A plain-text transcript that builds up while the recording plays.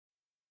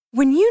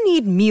When you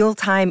need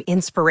mealtime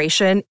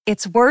inspiration,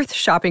 it's worth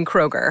shopping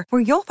Kroger,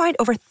 where you'll find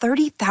over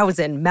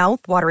 30,000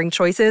 mouth-watering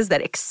choices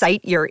that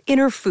excite your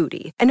inner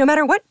foodie. And no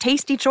matter what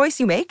tasty choice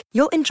you make,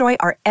 you'll enjoy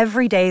our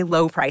everyday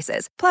low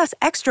prices, plus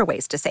extra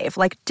ways to save,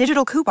 like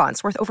digital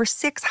coupons worth over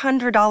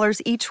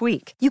 $600 each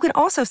week. You can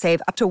also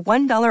save up to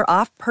 $1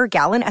 off per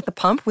gallon at the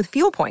pump with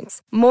fuel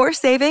points. More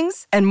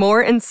savings and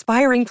more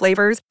inspiring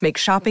flavors make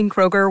shopping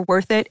Kroger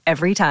worth it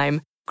every time.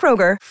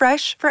 Kroger,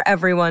 fresh for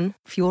everyone.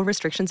 Fuel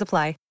restrictions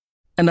apply.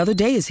 Another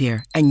day is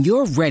here, and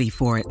you're ready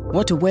for it.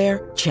 What to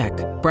wear? Check.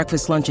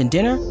 Breakfast, lunch, and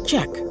dinner?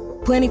 Check.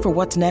 Planning for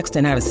what's next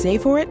and how to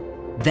save for it?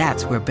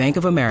 That's where Bank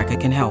of America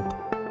can help.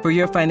 For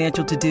your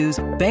financial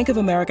to-dos, Bank of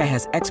America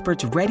has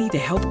experts ready to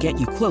help get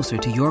you closer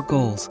to your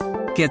goals.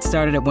 Get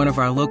started at one of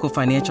our local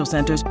financial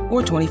centers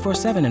or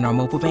 24/7 in our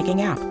mobile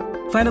banking app.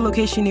 Find a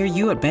location near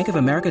you at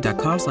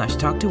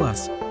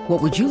bankofamerica.com/talktous. What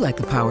would you like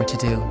the power to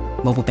do?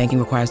 Mobile banking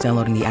requires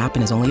downloading the app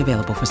and is only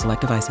available for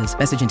select devices.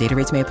 Message and data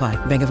rates may apply.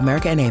 Bank of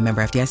America N.A.,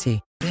 member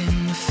FDIC.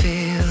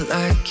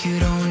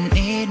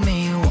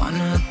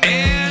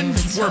 And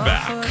we're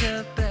back.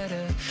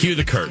 Cue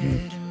the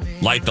curtain.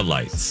 Light the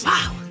lights.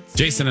 Wow.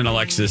 Jason and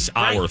Alexis,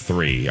 hour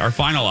 3, our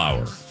final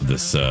hour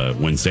this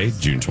Wednesday,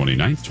 June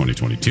 29th,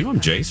 2022. I'm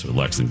Jace with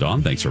Lex and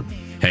Dawn. Thanks for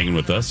hanging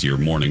with us, your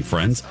morning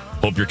friends.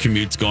 Hope your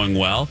commute's going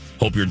well.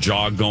 Hope your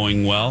jog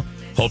going well.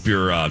 Hope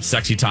your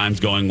sexy time's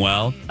going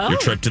well. Your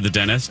trip to the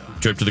dentist,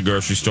 trip to the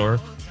grocery store,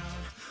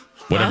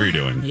 whatever you're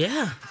doing.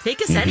 Yeah.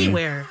 Take us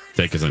anywhere.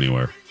 Take us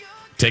anywhere.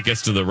 Take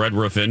us to the Red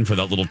Roof Inn for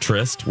that little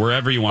tryst,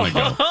 wherever you want to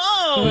go.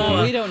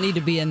 We don't need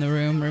to be in the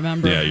room,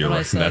 remember? Yeah, you're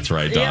right. That's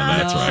right, Don. Yeah,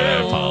 that's right.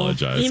 I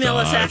apologize. Email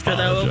Don. us after,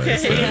 though, okay?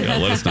 There you go.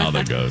 Let us know how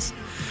that goes.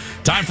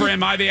 Time for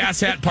Am I the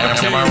Asshat Part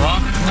 2. Am I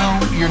wrong? No,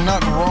 you're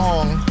not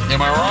wrong.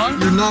 Am I wrong?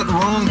 You're not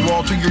wrong,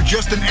 Walter. You're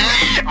just an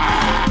ass.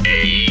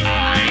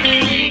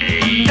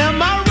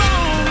 Am I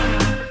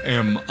wrong?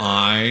 Am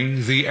I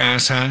the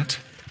asshat?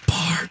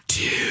 Part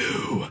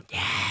 2.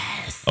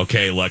 Yes.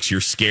 Okay, Lex,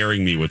 you're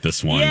scaring me with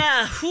this one.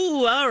 Yeah.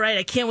 Ooh, all right.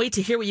 I can't wait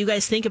to hear what you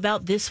guys think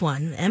about this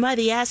one. Am I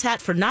the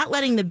asshat for not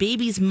letting the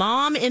baby's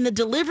mom in the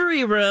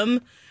delivery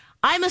room?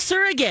 I'm a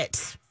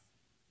surrogate.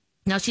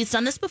 Now, she's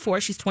done this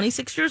before. She's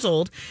 26 years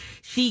old.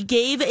 She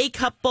gave a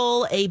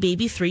couple a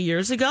baby 3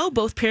 years ago.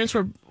 Both parents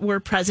were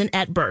present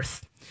at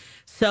birth.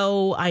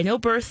 So I know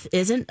birth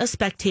isn't a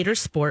spectator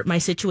sport. My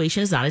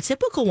situation is not a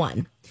typical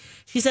one.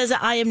 She says,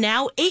 I am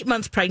now 8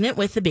 months pregnant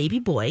with the baby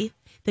boy.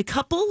 The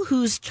couple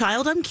whose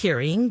child I'm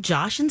carrying,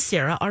 Josh and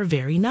Sarah, are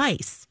very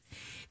nice.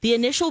 The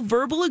initial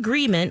verbal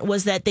agreement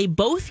was that they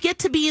both get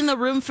to be in the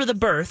room for the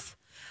birth,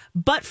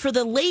 but for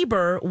the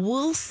labor,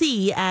 we'll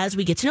see as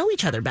we get to know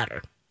each other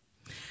better.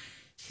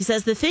 She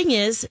says, the thing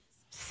is,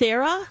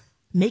 Sarah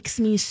makes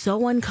me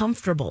so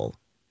uncomfortable.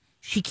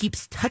 She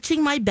keeps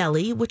touching my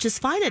belly, which is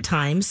fine at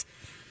times,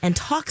 and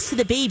talks to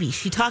the baby.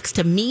 She talks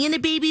to me in a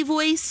baby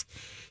voice.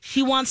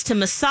 She wants to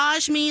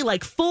massage me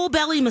like full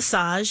belly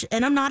massage,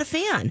 and I'm not a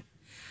fan.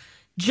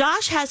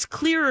 Josh has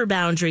clearer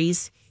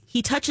boundaries.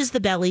 He touches the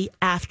belly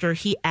after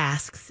he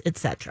asks,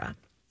 etc.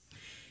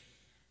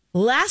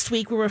 Last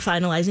week, we were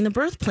finalizing the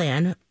birth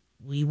plan.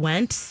 We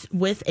went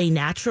with a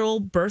natural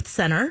birth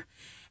center,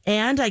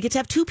 and I get to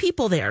have 2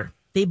 people there.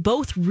 They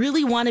both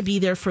really want to be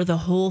there for the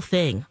whole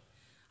thing.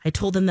 I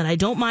told them that I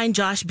don't mind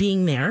Josh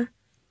being there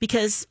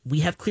because we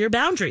have clear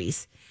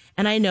boundaries.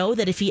 And I know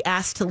that if he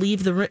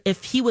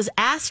was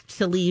asked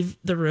to leave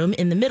the room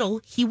in the middle,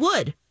 he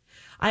would.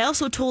 I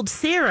also told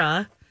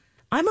Sarah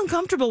I'm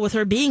uncomfortable with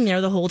her being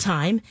there the whole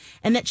time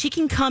and that she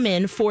can come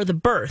in for the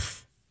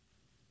birth,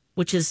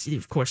 which is,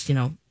 of course,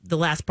 the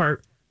last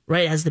part,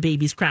 right as the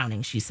baby's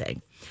crowning, she's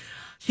saying.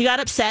 She got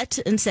upset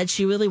and said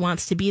she really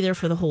wants to be there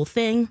for the whole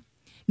thing.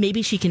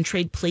 Maybe she can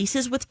trade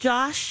places with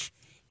Josh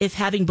if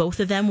having both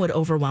of them would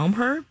overwhelm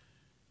her.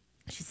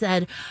 She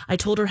said, I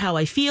told her how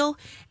I feel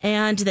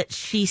and that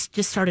she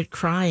just started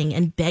crying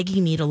and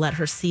begging me to let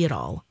her see it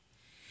all.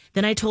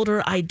 Then I told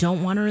her I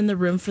don't want her in the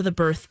room for the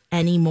birth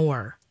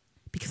anymore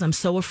because I'm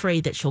so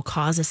afraid that she'll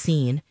cause a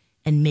scene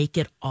and make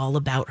it all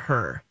about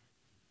her.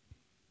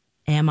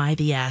 Am I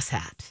the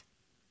asshat?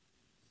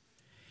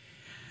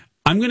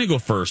 I'm going to go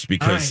first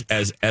because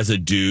as a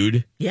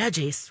dude, yeah,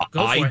 Jace,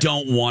 I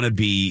don't want to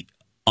be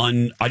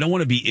I don't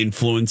want to be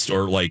influenced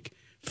or like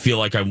feel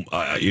like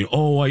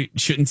I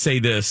shouldn't say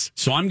this.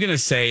 So I'm going to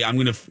say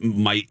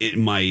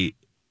my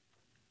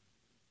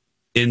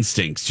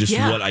instincts, just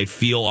what I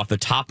feel off the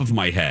top of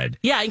my head.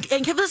 Yeah,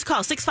 and give us a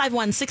call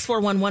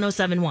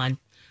 651-641-1071.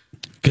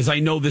 Because I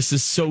know this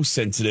is so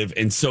sensitive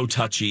and so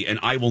touchy, and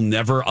I will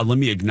never, let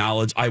me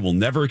acknowledge, I will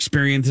never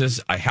experience this.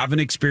 I haven't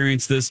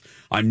experienced this.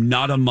 I'm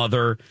not a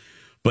mother.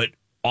 But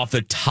off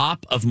the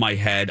top of my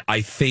head,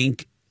 I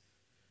think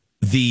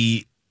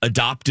the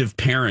adoptive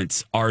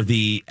parents are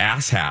the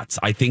asshats.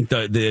 I think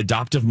the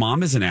adoptive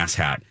mom is an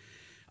asshat.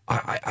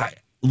 I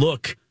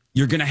look,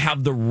 you're going to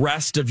have the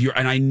rest of your,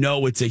 and I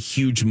know it's a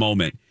huge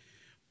moment,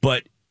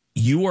 but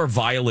you are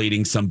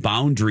violating some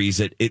boundaries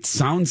that it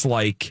sounds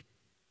like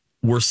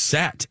were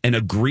set and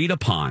agreed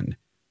upon.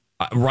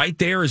 Right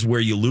there is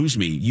where you lose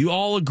me. You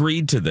all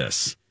agreed to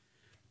this.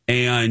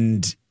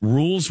 and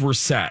rules were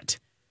set,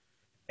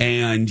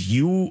 and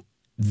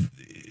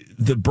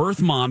the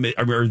birth mom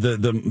or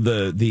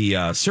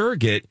the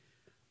surrogate,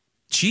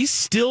 she's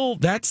still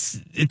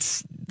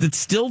it's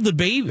still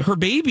her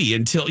baby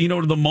until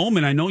the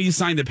moment. I know you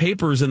signed the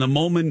papers, and the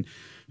moment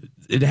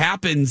it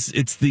happens,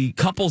 it's the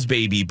couple's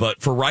baby.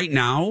 But for right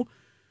now,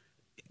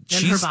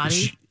 her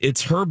body.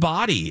 It's her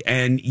body,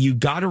 and you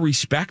got to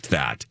respect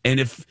that.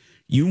 And if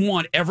you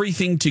want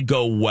everything to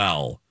go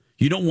well,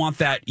 you don't want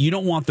that. You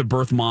don't want the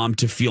birth mom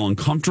to feel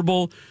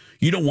uncomfortable.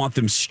 You don't want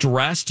them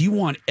stressed. You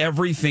want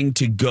everything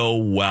to go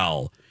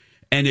well.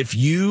 And if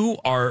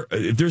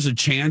there's a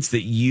chance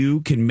that you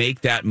can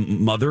make that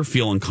mother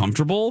feel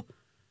uncomfortable,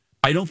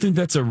 I don't think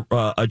that's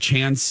a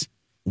chance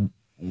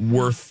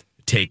worth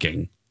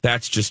taking.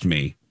 That's just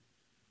me.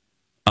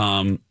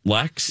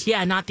 Lex?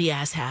 Yeah, not the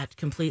asshat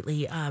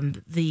completely.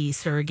 The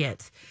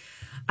surrogate.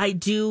 I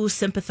do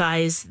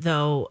sympathize,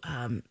 though,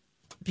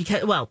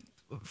 because, well,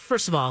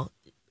 first of all,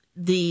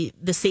 the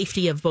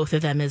safety of both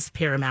of them is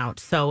paramount.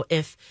 So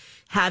if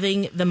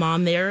having the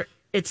mom there,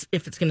 if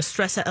it's going to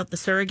stress out the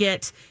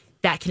surrogate,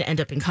 that can end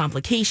up in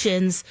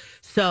complications.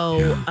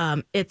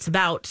 So it's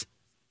about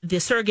the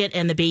surrogate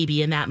and the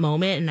baby in that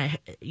moment. And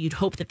you'd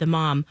hope that the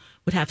mom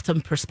would have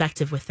some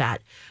perspective with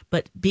that.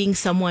 But being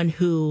someone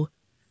who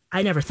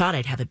I never thought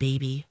I'd have a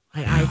baby.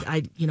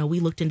 We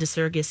looked into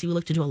surrogacy. We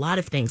looked into a lot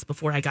of things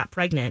before I got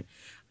pregnant.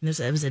 It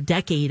was a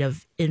decade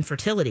of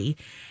infertility.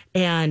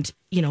 And,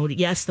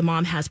 yes, the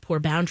mom has poor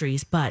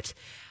boundaries, but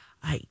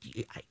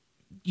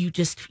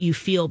you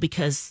feel,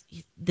 because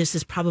this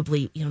is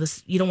probably,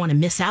 you don't want to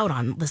miss out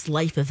on this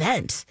life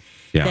event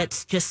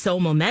that's just so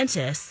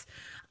momentous.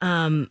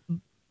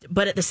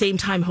 But at the same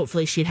time,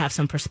 hopefully she'd have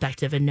some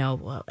perspective and know,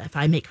 well, if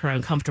I make her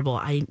uncomfortable,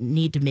 I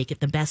need to make it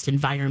the best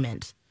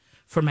environment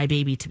for my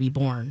baby to be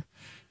born.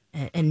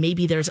 And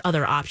maybe there's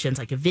other options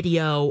like a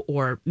video,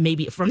 or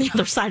maybe from the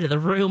other side of the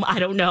room. I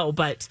don't know,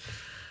 but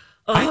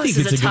I think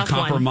it's a good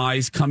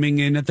compromise coming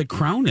in at the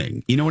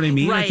crowning. You know what I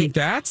mean? Right. I think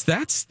that's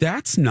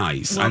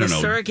nice. Well, I don't know.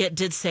 The surrogate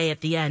did say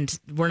at the end,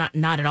 we're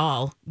not at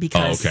all,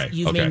 because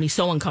you've made me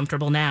so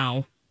uncomfortable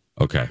now.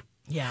 Okay.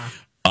 Yeah.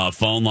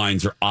 Phone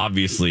lines are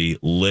obviously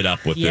lit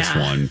up with this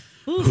one.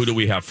 Oof. Who do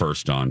we have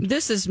first on?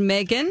 This is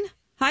Megan.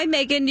 Hi,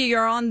 Megan.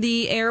 You're on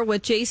the air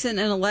with Jason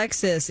and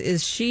Alexis.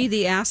 Is she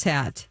the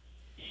asshat?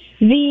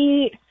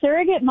 The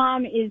surrogate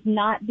mom is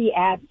not the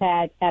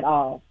asshat at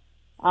all.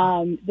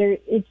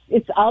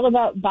 It's all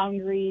about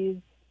boundaries.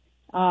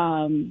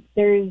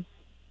 It's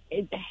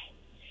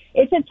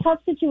a tough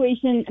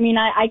situation. I mean,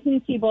 I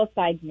can see both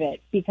sides of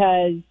it,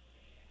 because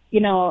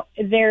the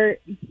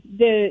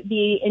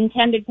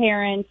intended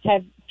parents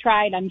have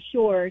tried, I'm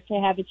sure, to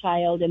have a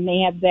child, and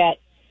they have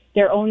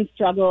their own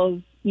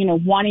struggles,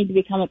 wanting to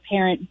become a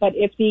parent. But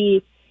if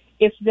the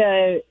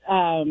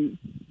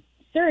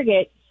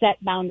surrogate set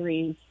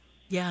boundaries,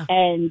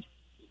 and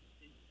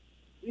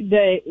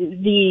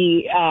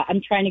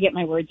I'm trying to get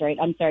my words right.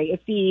 I'm sorry.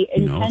 If the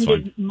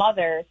intended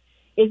mother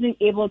isn't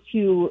able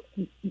to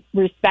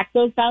respect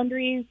those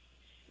boundaries,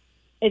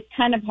 it's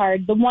kind of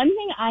hard. The one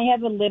thing I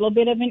have a little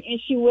bit of an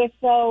issue with,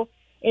 though,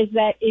 is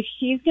that if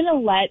she's going to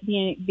let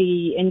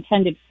the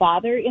intended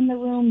father in the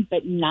room,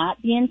 but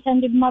not the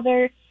intended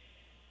mother,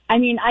 I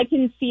mean, I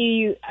can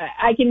see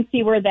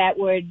where that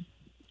would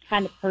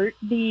kind of hurt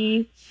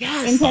the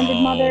intended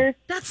mother.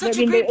 That's such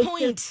a great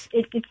point.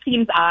 It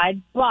seems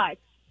odd, but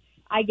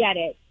I get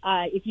it.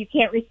 If you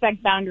can't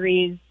respect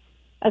boundaries,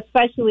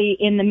 especially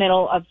in the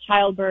middle of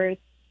childbirth,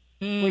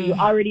 where you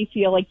already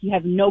feel like you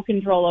have no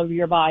control over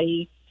your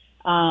body,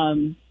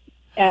 I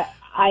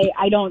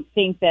don't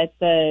think that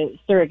the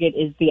surrogate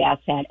is the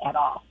asshat at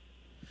all.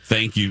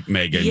 Thank you,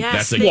 Megan. Yes,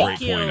 that's a great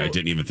point. I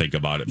didn't even think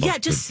about it.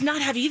 Just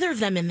not have either of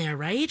them in there,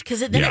 right? Because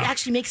then it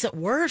actually makes it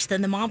worse.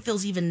 Then the mom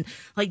feels even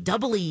like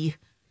doubly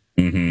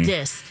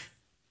dissed.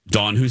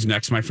 Dawn, who's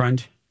next, my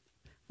friend?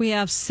 We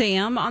have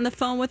Sam on the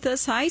phone with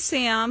us. Hi,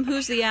 Sam.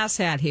 Who's the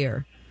asshat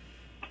here?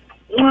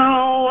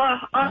 Well,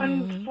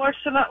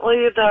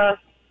 unfortunately,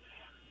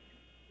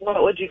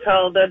 what would you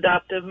call the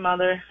adoptive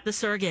mother? The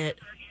surrogate.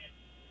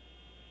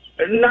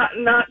 Not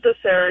the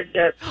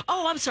surrogate.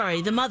 Oh, I'm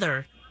sorry, the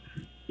mother.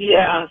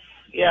 Yes.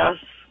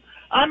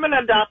 I'm an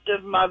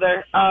adoptive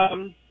mother.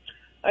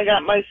 I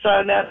got my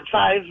son at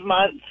 5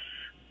 months.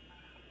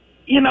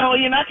 You're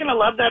not going to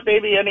love that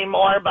baby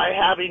anymore by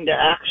having to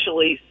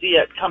actually see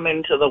it come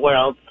into the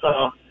world.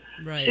 So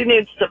she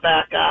needs to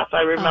back off.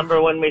 I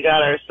remember when we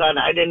got our son,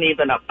 I didn't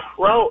even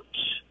approach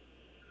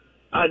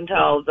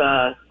until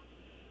the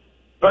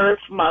birth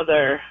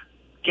mother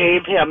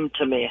gave him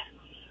to me.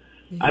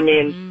 I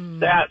mean,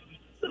 that's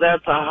a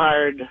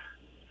hard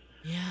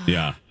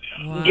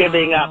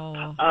giving up,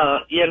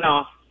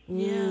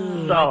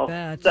 So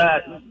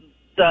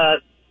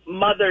the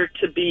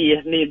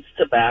mother-to-be needs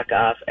to back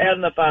off,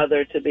 and the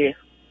father-to-be.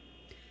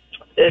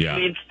 It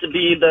needs to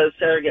be the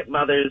surrogate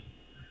mother's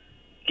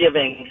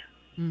giving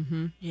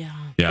for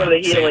the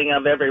healing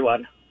of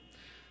everyone.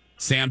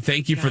 Sam,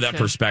 thank you for that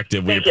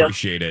perspective. We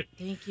appreciate it.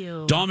 Thank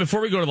you. Dawn,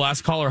 before we go to the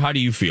last caller, how do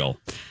you feel?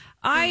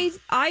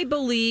 I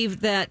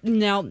believe that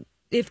now,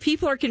 if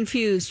people are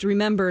confused,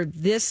 remember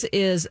this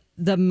is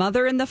the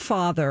mother and the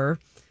father.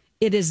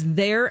 It is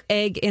their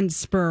egg and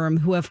sperm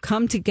who have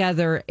come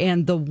together,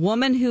 and the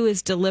woman who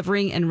is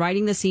delivering and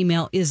writing this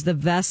email is the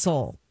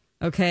vessel.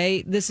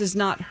 Okay, this is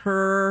not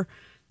her.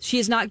 She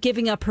is not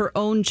giving up her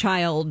own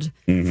child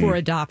for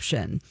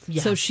adoption.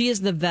 Yeah. So she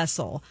is the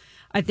vessel.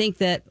 I think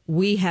that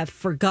we have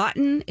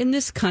forgotten in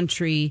this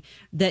country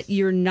that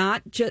you're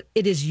not just,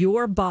 it is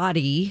your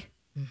body.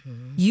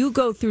 You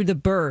go through the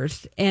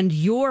birth, and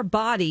your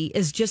body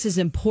is just as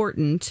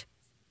important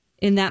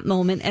in that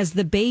moment as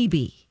the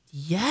baby.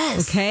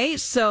 Yes. Okay.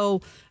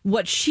 So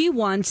what she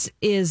wants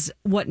is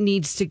what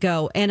needs to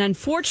go. And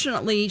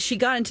unfortunately, she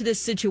got into this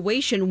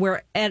situation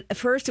where at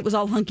first it was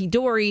all hunky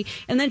dory.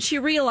 And then she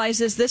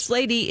realizes this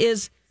lady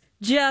is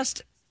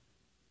just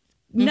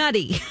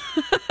nutty.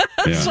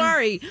 Yeah.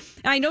 Sorry.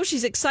 I know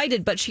she's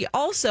excited, but she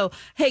also,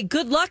 hey,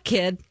 good luck,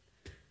 kid.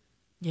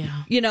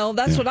 Yeah. You know,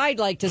 that's what I'd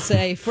like to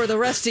say for the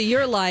rest of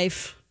your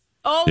life.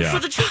 Oh, for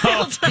the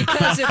child.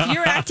 Because if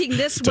you're acting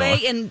this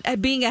way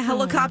and being a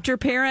helicopter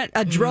parent,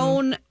 a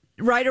drone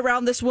right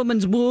around this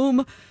woman's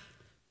womb.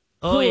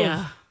 Oh,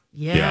 yeah.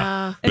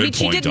 Yeah. I mean,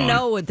 she didn't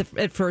know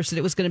at first that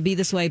it was going to be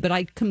this way, but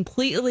I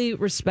completely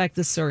respect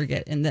the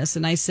surrogate in this.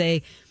 And I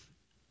say,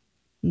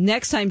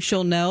 next time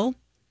she'll know.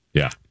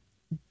 Yeah.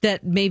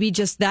 That maybe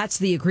just that's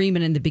the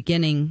agreement in the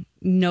beginning.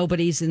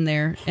 Nobody's in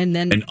there. And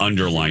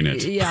underline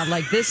it. Yeah,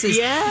 like this is.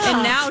 Yeah.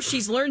 And now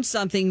she's learned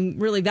something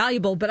really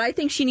valuable, but I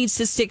think she needs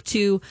to stick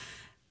to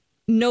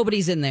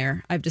nobody's in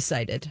there. I've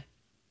decided.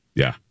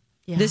 Yeah.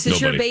 This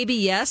is your baby,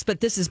 yes,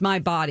 but this is my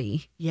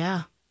body.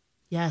 Yeah.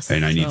 Yes.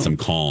 And I need some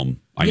calm.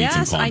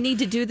 I need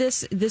to do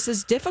this. This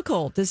is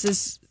difficult. This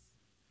is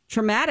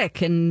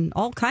traumatic and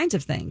all kinds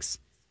of things.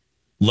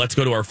 Let's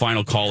go to our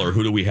final caller.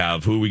 Who do we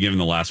have? Who are we giving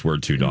the last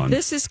word to, Dawn?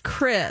 This is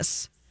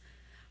Chris.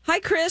 Hi,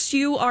 Chris.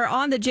 You are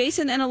on the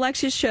Jason and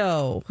Alexis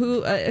show.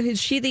 Who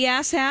is she? The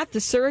asshat,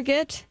 the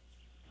surrogate?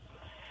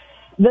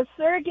 The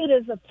surrogate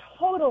is a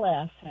total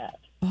asshat.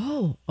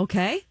 Oh,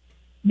 okay.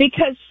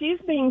 Because she's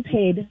being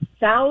paid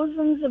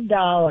thousands of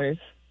dollars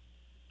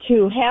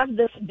to have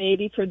this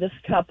baby for this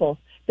couple.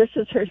 This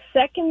is her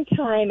second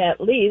time,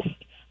 at least,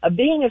 of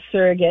being a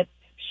surrogate.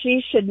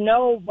 She should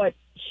know what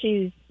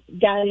she's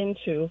got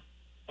into.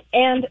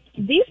 And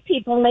these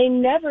people may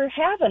never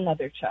have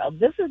another child.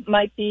 This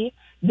might be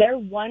their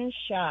one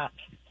shot.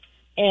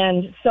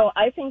 And so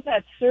I think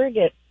that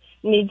surrogate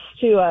needs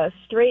to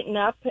straighten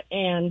up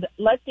and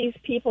let these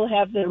people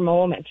have their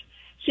moment.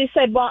 She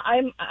said, well,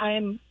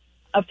 I'm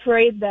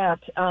afraid that,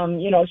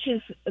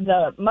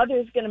 the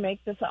mother's going to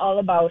make this all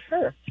about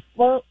her.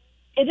 Well,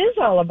 it is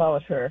all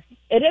about her.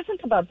 It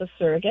isn't about the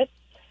surrogate.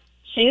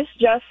 She's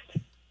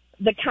just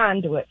the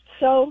conduit.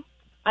 So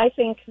I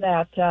think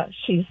that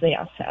she's the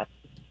asset.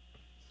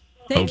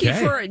 Thank you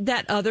for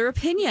that other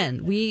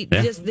opinion. We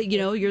just,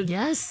 you're...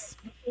 Yes.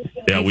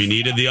 Yeah, we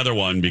needed the other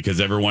one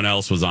because everyone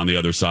else was on the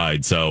other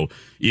side. So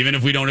even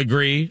if we don't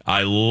agree,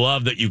 I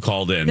love that you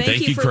called in.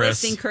 Thank you, for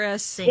Chris. listening,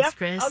 Chris. Thanks,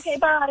 Chris. Okay,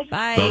 bye.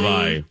 Bye.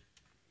 Bye-bye.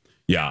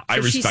 Yeah, I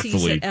respectfully... She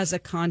sees it as a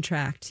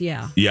contract,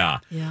 yeah.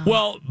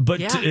 Well, but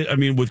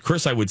with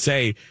Chris, I would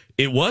say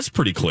it was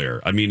pretty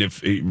clear. I mean,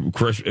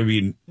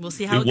 we'll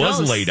see how it was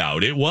goes. laid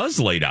out. It was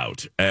laid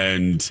out.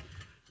 And,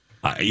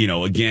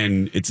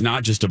 again, it's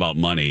not just about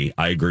money.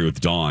 I agree with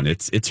Dawn.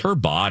 It's her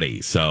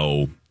body.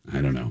 So,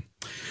 I don't know.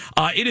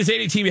 It is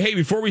 8:18. Hey,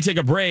 before we take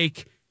a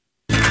break,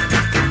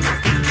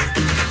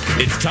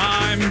 it's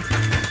time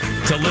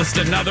to list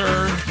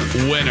another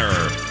winner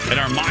in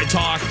our My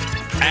Talk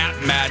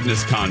App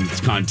Madness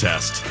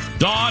contest.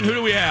 Dawn, who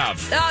do we have?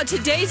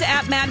 Today's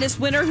App Madness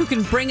winner who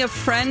can bring a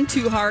friend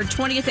to our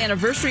 20th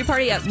anniversary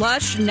party at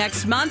Lush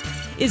next month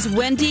is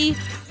Wendy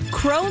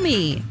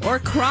Cromey or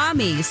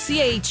Cromey,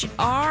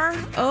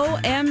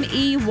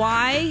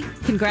 CHROMEY.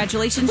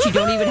 Congratulations. You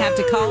don't even have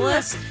to call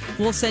us.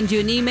 We'll send you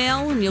an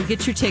email and you'll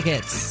get your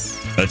tickets.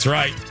 That's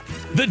right.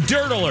 The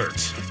Dirt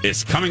Alert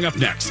is coming up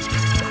next.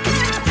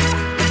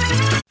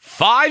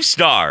 5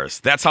 stars.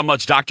 That's how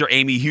much Dr.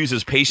 Amy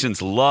Hughes'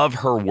 patients love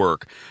her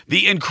work.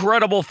 The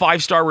incredible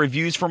 5-star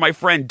reviews for my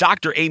friend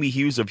Dr. Amy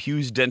Hughes of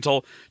Hughes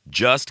Dental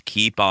just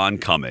keep on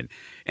coming.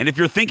 And if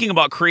you're thinking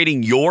about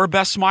creating your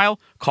best smile,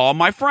 call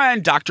my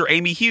friend Dr.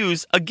 Amy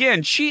Hughes.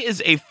 Again, she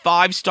is a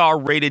 5-star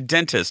rated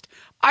dentist.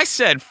 I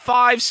said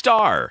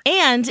 5-star.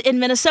 And in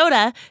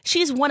Minnesota,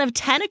 she's one of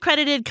 10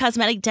 accredited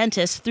cosmetic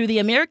dentists through the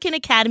American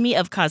Academy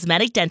of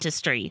Cosmetic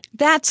Dentistry.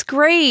 That's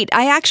great.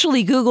 I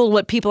actually Googled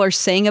what people are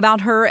saying about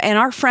her, and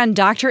our friend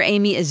Dr.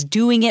 Amy is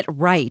doing it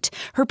right.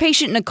 Her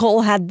patient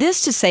Nicole had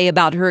this to say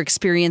about her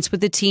experience with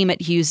the team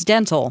at Hughes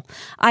Dental.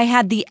 I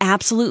had the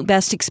absolute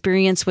best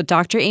experience with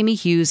Dr. Amy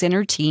Hughes and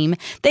her team.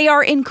 They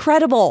are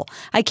incredible.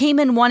 I came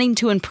in wanting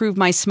to improve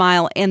my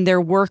smile, and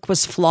their work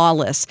was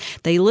flawless.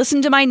 They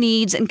listened to my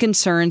needs and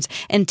concerns concerns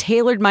and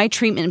tailored my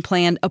treatment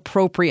plan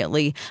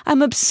appropriately.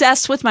 I'm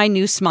obsessed with my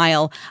new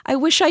smile. I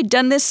wish I'd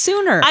done this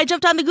sooner. I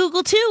jumped on the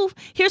Google too.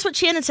 Here's what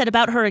Shannon said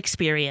about her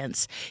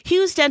experience.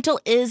 Hughes Dental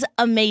is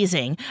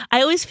amazing.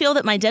 I always feel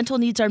that my dental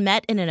needs are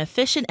met in an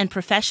efficient and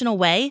professional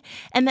way,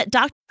 and that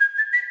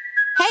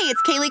Hey,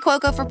 it's Kaylee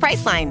Cuoco for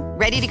Priceline.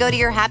 Ready to go to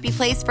your happy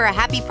place for a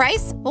happy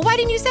price? Well, why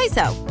didn't you say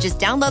so? Just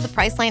download the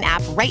Priceline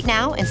app right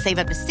now and save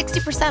up to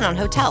 60% on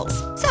hotels.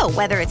 So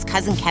whether it's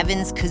Cousin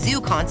Kevin's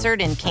Kazoo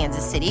Concert in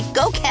Kansas City,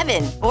 go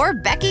Kevin, or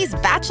Becky's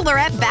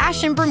Bachelorette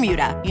Bash in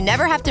Bermuda, you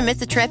never have to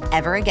miss a trip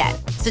ever again.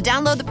 So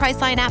download the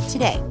Priceline app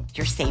today.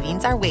 Your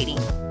savings are waiting.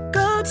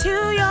 Go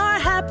to your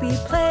happy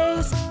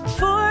place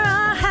for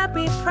a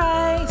happy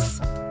price.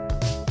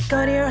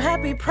 Go to your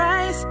happy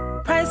price,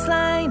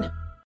 Priceline.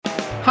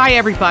 Hi,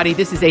 everybody.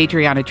 This is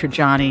Adriana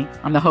Trajani.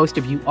 I'm the host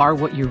of You Are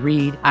What You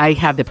Read. I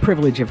have the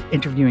privilege of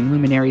interviewing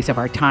luminaries of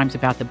our times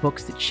about the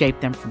books that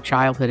shaped them from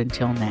childhood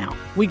until now.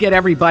 We get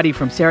everybody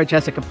from Sarah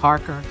Jessica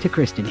Parker to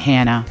Kristen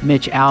Hanna,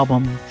 Mitch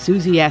Albom,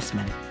 Susie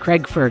Essman,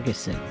 Craig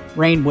Ferguson,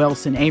 Rainn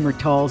Wilson, Amor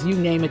Tolls, you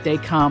name it, they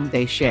come,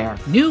 they share.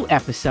 New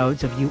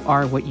episodes of You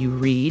Are What You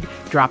Read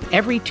drop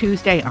every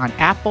Tuesday on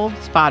Apple,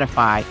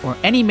 Spotify, or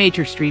any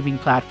major streaming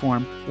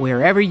platform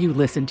wherever you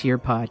listen to your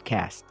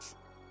podcasts.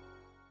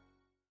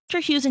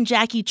 Dr. Hughes and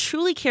Jackie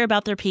truly care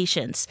about their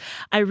patients.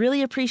 I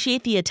really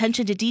appreciate the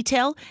attention to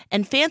detail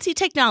and fancy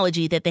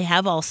technology that they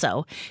have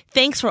also.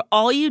 Thanks for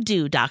all you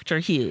do, Dr.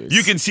 Hughes.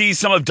 You can see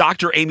some of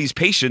Dr. Amy's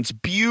patients'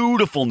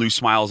 beautiful new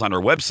smiles on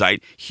her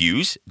website,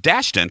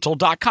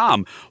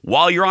 hughes-dental.com.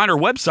 While you're on her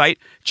website,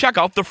 check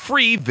out the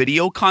free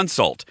video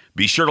consult.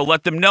 Be sure to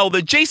let them know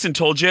that Jason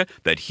told you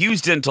that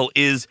Hughes Dental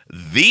is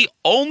the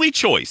only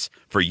choice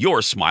for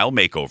your smile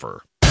makeover.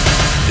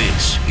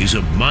 This is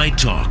a My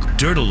Talk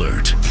Dirt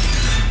Alert.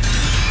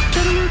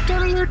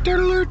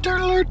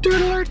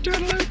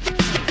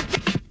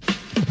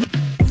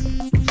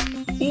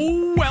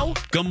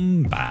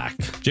 Welcome back.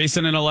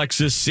 Jason and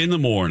Alexis in the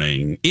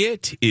morning.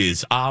 It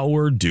is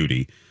our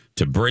duty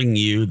to bring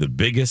you the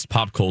biggest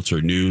pop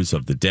culture news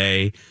of the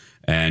day,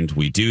 and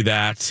we do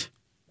that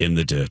in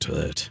the Dirt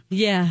Alert.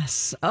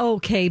 Yes.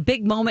 Okay.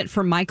 Big moment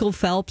for Michael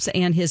Phelps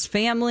and his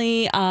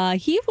family.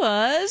 He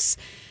was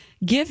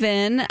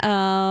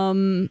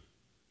given...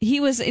 He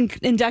was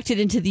inducted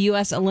into the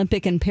U.S.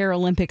 Olympic and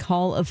Paralympic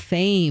Hall of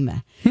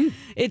Fame.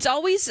 It's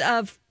always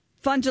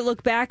fun to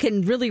look back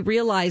and really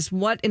realize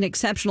what an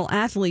exceptional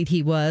athlete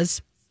he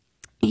was.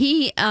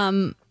 He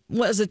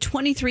was a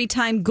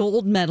 23-time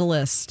gold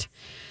medalist.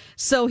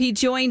 So he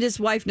joined his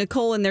wife,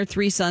 Nicole, and their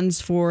 3 sons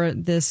for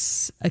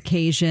this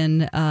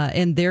occasion.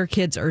 And their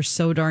kids are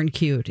so darn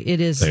cute. It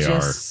is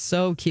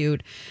so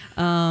cute.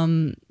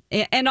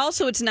 And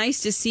also, it's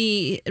nice to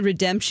see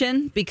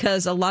redemption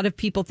because a lot of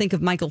people think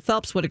of Michael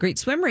Phelps, what a great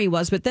swimmer he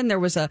was. But then there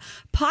was a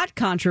pot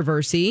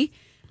controversy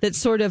that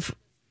sort of,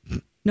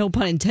 no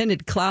pun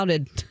intended,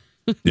 clouded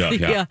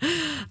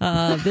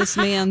this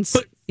man's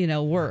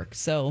work.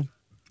 So,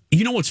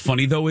 you know what's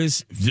funny, though,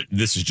 is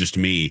this is just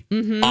me.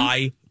 Mm-hmm.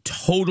 I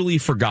totally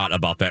forgot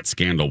about that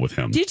scandal with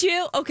him. Did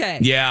you? Okay.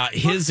 Yeah,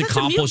 his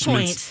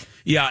accomplishments.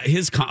 Yeah,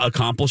 his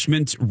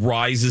accomplishments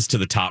rises to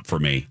the top for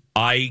me.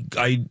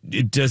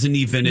 It doesn't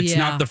even, it's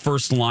not the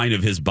first line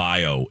of his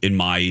bio in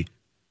my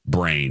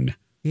brain.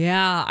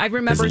 Yeah, I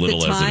remember at the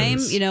time,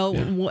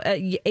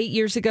 8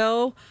 years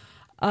ago,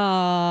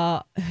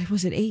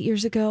 was it 8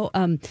 years ago?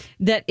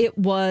 That it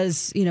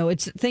was,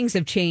 things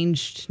have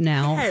changed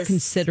now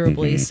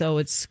considerably. Mm-hmm. So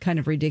it's kind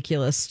of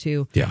ridiculous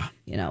to,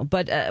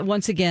 but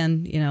once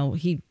again,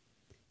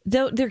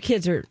 their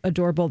kids are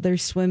adorable. They're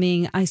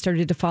swimming. I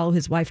started to follow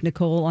his wife,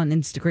 Nicole, on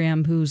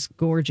Instagram, who's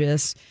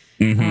gorgeous.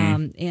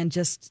 Mm-hmm. And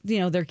just,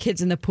 their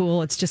kids in the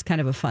pool. It's just kind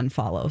of a fun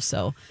follow.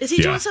 So, is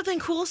he doing something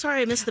cool?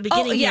 Sorry, I missed the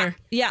beginning here.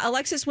 Yeah,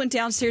 Alexis went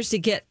downstairs to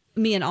get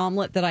me an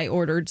omelet that I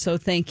ordered. So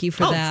thank you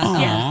for that.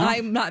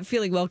 I'm not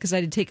feeling well because I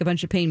had to take a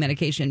bunch of pain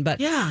medication.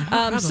 But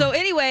so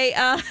anyway,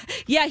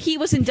 he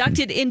was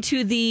inducted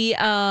into the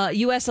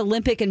U.S.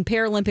 Olympic and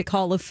Paralympic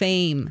Hall of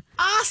Fame.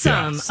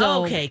 Awesome. Yeah.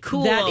 So okay,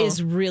 cool. That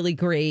is really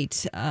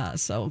great.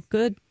 So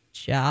good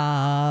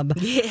job.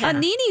 Yeah.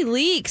 Nene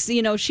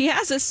Leakes, she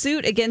has a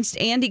suit against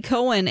Andy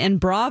Cohen and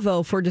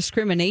Bravo for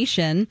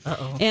discrimination.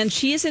 Uh-oh. And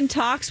she is in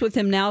talks with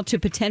him now to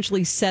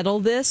potentially settle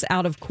this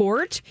out of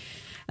court.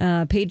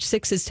 Page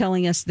 6 is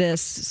telling us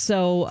this.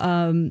 So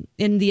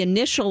in the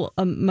initial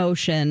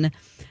motion,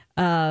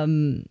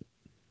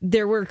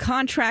 there were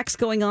contracts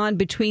going on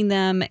between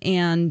them,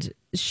 and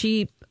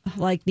she,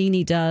 like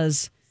Nene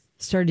does,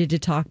 started to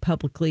talk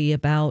publicly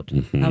about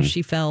how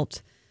she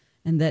felt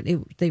and that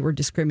they were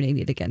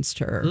discriminated against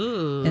her.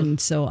 Ooh. And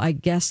so I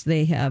guess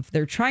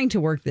they're trying to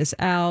work this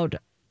out.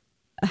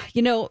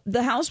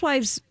 The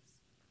housewives,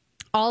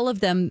 all of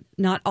them,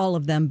 not all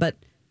of them, but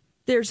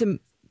there's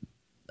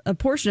a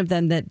portion of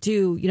them that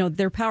do,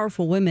 they're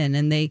powerful women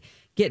and they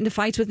get into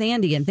fights with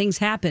Andy and things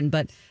happen.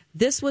 But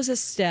this was a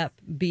step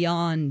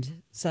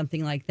beyond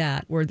something like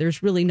that where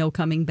there's really no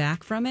coming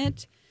back from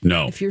it.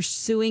 No. If you're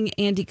suing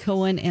Andy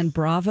Cohen and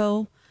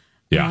Bravo,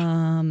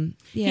 Yeah.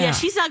 Yeah,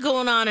 she's not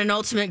going on an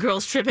Ultimate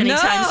Girls trip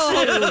anytime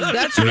soon.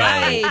 That's No.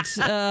 right.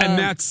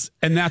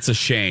 And that's a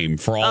shame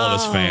for all of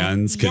us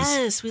fans. 'Cause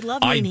yes, we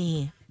love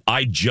Nene.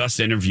 I just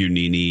interviewed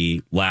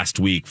Nene last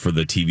week for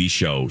the TV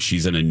show.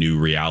 She's in a new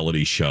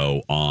reality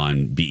show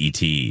on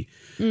BET.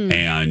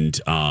 And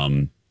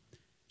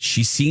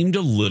she seemed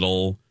a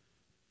little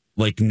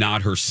like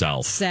not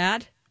herself.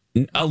 Sad?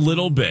 A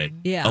little bit.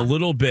 Yeah. A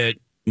little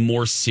bit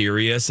more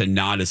serious and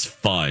not as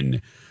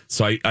fun.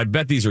 So I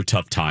bet these are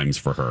tough times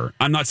for her.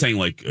 I'm not saying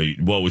like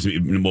what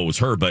was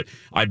her, but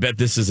I bet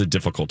this is a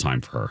difficult time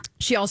for her.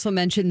 She also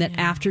mentioned that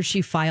after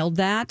she filed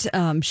that,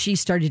 she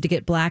started to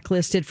get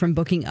blacklisted from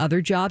booking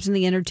other jobs in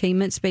the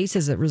entertainment space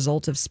as a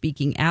result of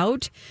speaking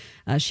out.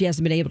 She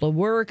hasn't been able to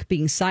work,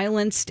 being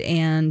silenced,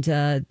 and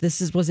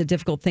this was a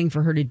difficult thing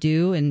for her to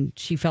do, and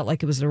she felt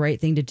like it was the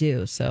right thing to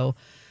do. So,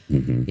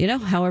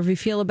 however you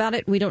feel about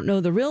it, we don't know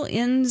the real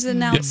ins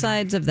and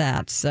outsides of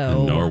that.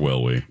 So, Nor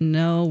will we.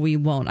 No, we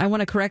won't. I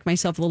want to correct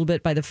myself a little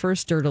bit by the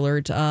first dirt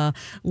alert.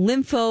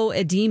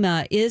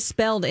 Lymphoedema is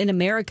spelled in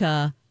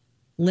America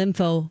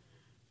lymphedema.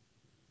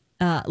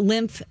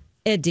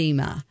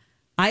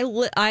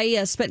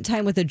 I spent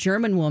time with a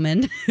German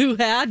woman who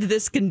had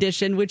this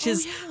condition, which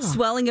is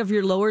swelling of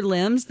your lower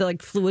limbs. The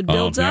fluid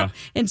builds up,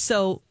 and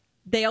so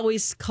they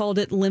always called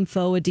it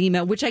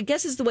lymphoedema, which I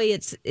guess is the way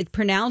it's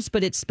pronounced,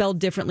 but it's spelled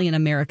differently in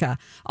America.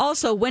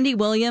 Also, Wendy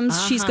Williams,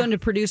 she's going to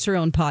produce her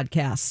own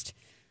podcast.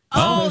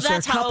 Those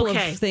that's are a couple of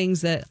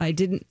things that I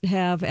didn't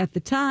have at the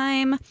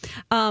time.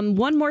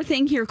 One more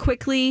thing here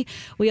quickly.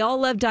 We all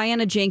love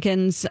Diana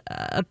Jenkins.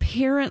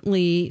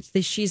 Apparently,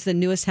 she's the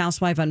newest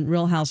housewife on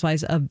Real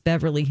Housewives of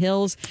Beverly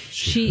Hills.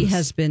 She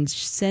has been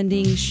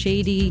sending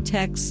shady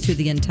texts to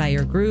the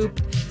entire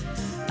group.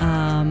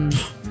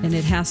 And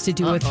it has to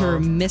do with her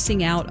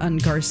missing out on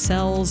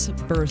Garcelle's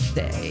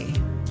birthday.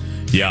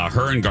 Yeah,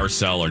 her and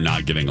Garcelle are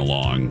not getting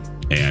along.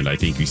 And I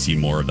think we see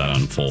more of that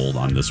unfold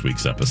on this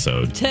week's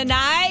episode.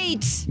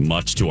 Tonight!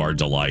 Much to our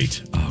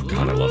delight. Oh,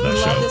 God, I love that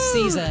show. Love this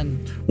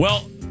season.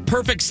 Well,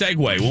 perfect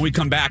segue. When we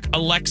come back,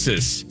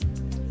 Alexis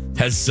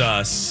has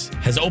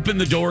opened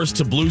the doors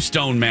to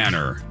Bluestone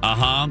Manor.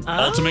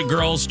 Ultimate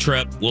Girls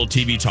Trip. Little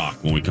TV talk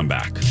when we come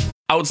back.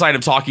 Outside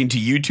of talking to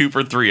you two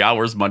for 3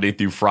 hours Monday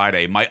through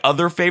Friday, my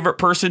other favorite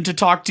person to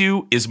talk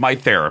to is my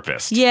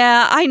therapist.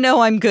 Yeah, I know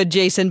I'm good,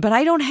 Jason, but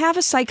I don't have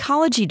a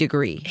psychology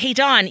degree. Hey,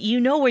 Dawn, you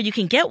know where you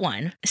can get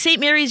one. St.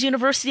 Mary's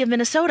University of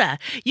Minnesota.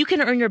 You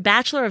can earn your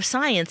Bachelor of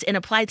Science in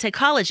Applied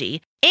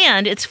Psychology,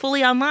 and it's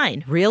fully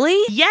online. Really?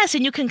 Yes,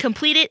 and you can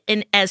complete it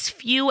in as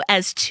few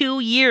as 2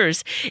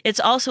 years. It's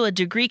also a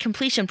degree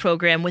completion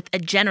program with a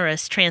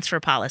generous transfer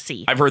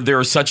policy. I've heard there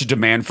is such a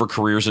demand for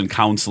careers in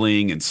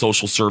counseling and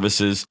social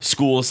services,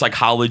 school of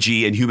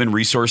psychology, and human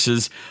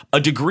resources. A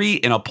degree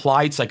in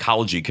applied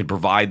psychology could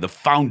provide the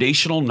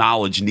foundational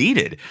knowledge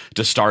needed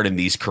to start in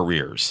these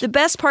careers. The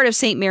best part of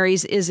St.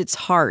 Mary's is its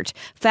heart.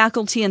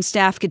 Faculty and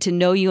staff get to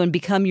know you and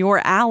become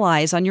your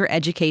allies on your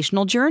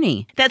educational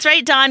journey. That's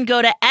right, Dawn.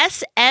 Go to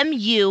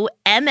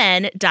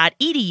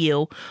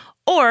smumn.edu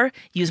or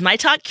use my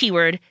talk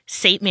keyword,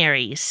 St.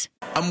 Mary's.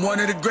 I'm one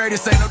of the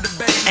greatest, ain't no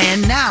debate.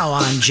 And now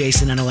on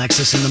Jason and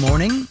Alexis in the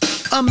Morning,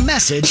 a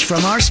message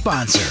from our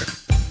sponsor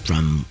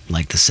from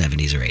like the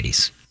 70s or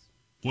 80s.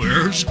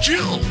 Where's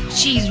Jill?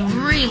 She's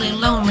really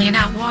lonely and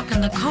out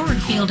walking the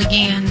cornfield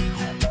again.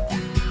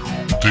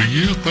 Do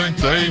you think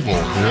they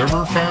will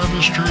ever find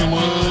us true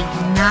love?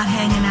 Not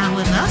hanging out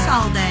with us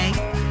all day.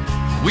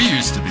 We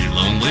used to be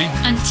lonely.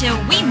 Until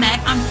we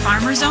met on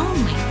Farmers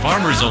Only.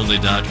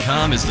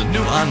 FarmersOnly.com is the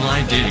new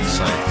online dating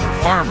site for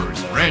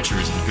farmers,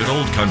 ranchers, and good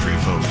old country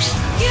folks.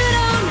 You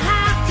don't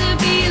have to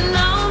be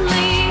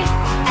lonely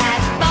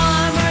at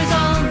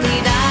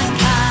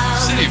FarmersOnly.com.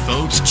 City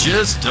folks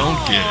just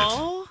don't get it.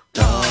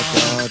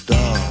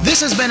 This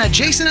has been a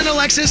Jason and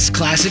Alexis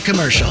classic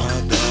commercial.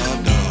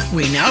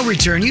 We now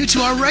return you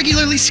to our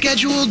regularly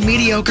scheduled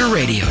mediocre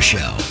radio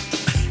show.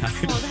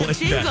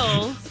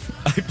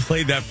 I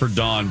played that for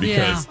Dawn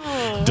because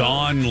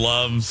Dawn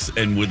loves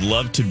and would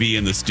love to be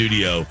in the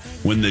studio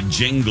when the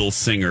jingle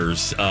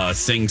singers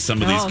sing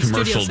some of these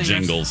commercial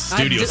jingles.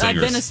 Studio singers. I've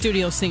been a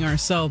studio singer,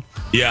 so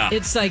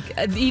it's like,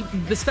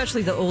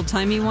 especially the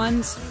old-timey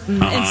ones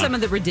and some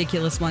of the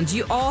ridiculous ones.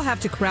 You all have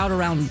to crowd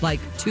around like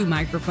 2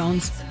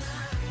 microphones.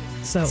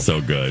 So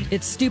good.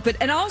 It's stupid.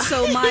 And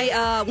also,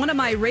 my one of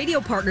my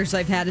radio partners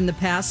I've had in the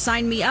past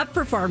signed me up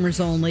for Farmers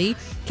Only,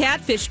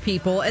 catfish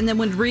people, and then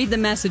would read the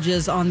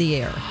messages on the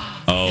air.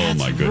 Oh,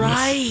 my goodness.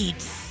 Right.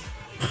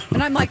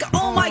 And I'm like,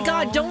 oh, my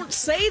God, don't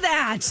say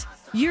that.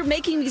 You're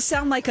making me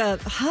sound like a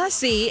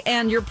hussy,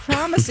 and you're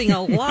promising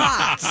a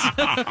lot.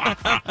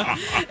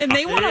 And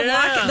they want to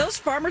lock it. Those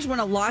farmers want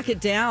to lock it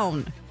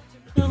down.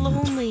 They're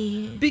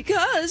lonely.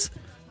 Because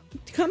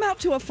to come out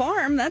to a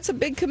farm, that's a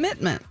big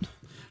commitment.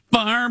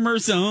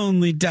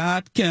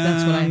 FarmersOnly.com.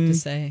 That's what I have to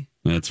say.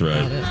 That's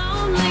right.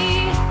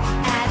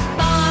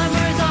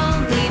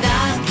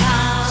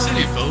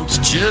 City folks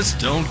just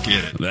don't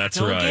get it. That's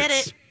Don't right. get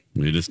it.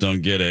 We just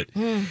don't get it.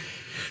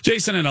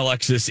 Jason and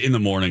Alexis in the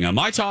morning on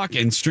My Talk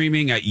and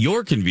streaming at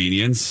your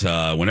convenience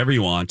whenever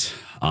you want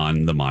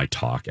on the My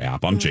Talk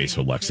app. I'm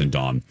Jason, Lex, and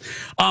Dawn.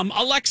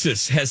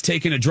 Alexis has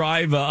taken a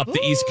drive up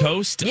the East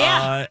Coast,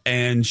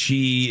 and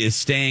she is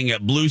staying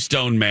at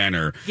Bluestone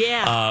Manor.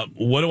 Yeah.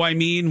 What do I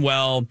mean?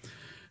 Well,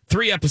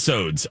 3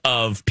 episodes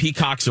of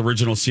Peacock's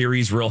original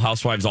series, Real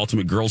Housewives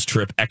Ultimate Girls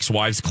Trip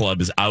Ex-Wives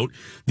Club, is out.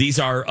 These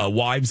are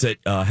wives that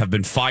have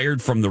been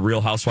fired from the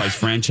Real Housewives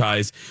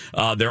franchise.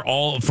 They're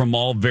all from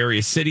all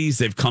various cities.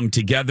 They've come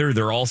together.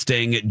 They're all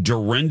staying at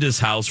Dorinda's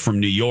house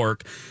from New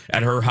York,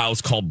 at her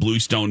house called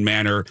Bluestone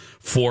Manor,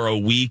 for a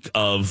week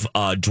of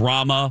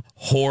drama,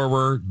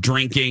 horror,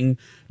 drinking,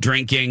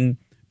 field games,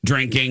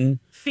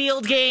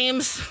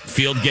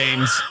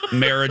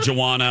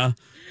 marijuana,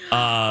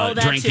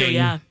 drinking. Too,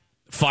 yeah.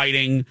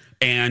 Fighting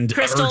and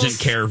Crystals. urgent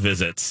care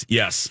visits.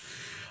 Yes.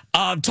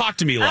 Talk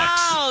to me, Lex.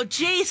 Oh,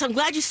 Jace, I'm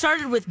glad you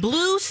started with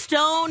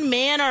Bluestone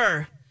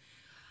Manor.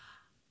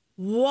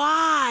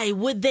 Why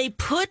would they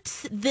put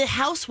the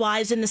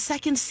housewives in the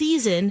second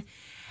season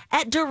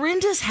at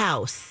Dorinda's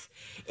house?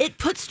 It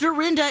puts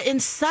Dorinda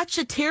in such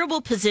a terrible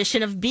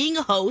position of being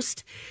a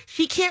host.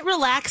 She can't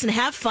relax and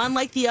have fun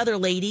like the other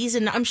ladies,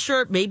 and I'm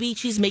sure maybe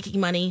she's making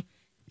money.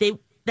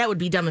 That would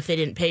be dumb if they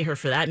didn't pay her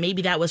for that.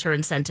 Maybe that was her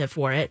incentive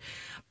for it.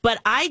 But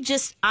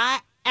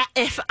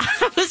if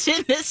I was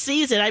in this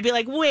season, I'd be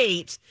like,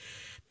 wait,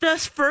 the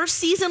first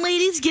season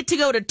ladies get to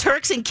go to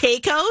Turks and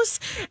Caicos,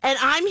 and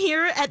I'm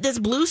here at this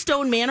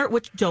Bluestone Manor,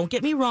 which, don't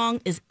get me wrong,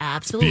 is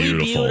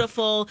absolutely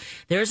beautiful.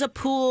 There's a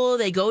pool.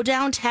 They go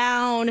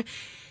downtown.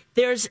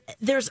 There's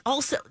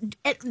also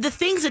the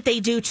things that they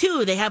do,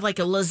 too. They have like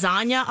a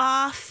lasagna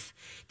off.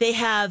 They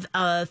have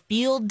a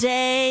field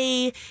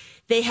day.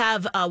 They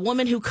have a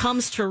woman who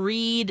comes to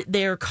read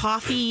their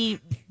coffee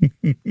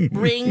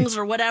rings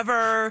or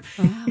whatever.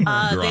 They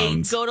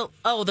go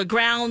to the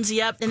grounds.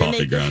 Yep, and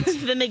coffee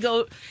grounds. Then they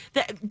go.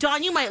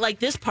 Dawn, you might like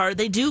this part.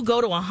 They do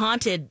go to a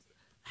haunted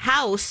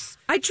house.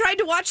 I tried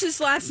to watch this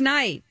last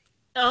night.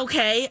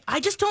 Okay, I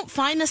just don't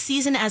find the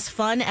season as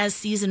fun as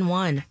season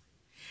 1.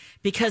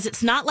 Because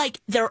it's not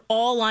like they're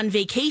all on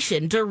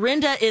vacation.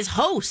 Dorinda is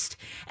host.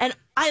 And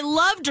I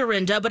love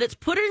Dorinda, but it's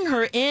putting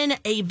her in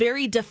a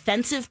very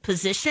defensive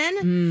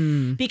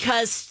position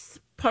because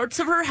parts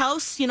of her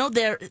house,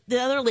 the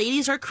other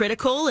ladies are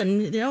critical,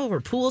 and, her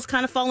pool's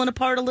kind of falling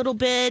apart a little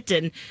bit.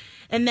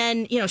 And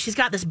then, she's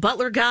got this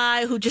butler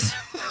guy who just...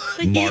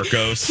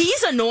 Marcos.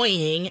 He's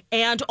annoying.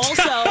 And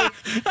also,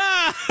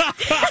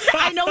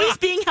 I know he's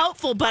being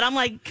helpful, but I'm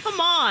like, come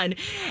on.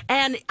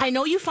 And I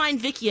know you find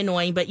Vicky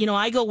annoying, but,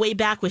 I go way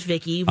back with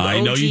Vicky.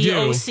 I know you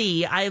do.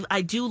 OC.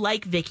 I do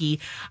like Vicky.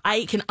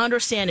 I can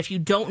understand if you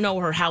don't know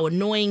her, how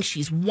annoying.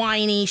 She's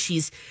whiny.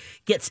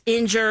 Gets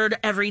injured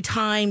every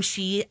time.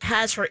 She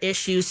has her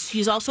issues.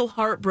 She's also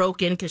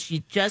heartbroken because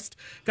she just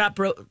got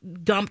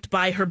dumped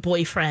by her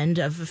boyfriend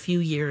of a few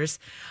years.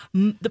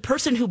 The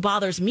person who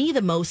bothers me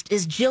the most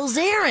is Jill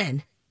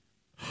Zarin.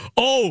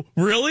 Oh,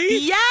 really?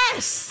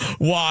 Yes.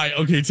 Why?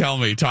 Okay, tell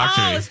me. Talk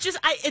to me. It's just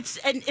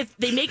and if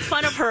they make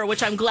fun of her,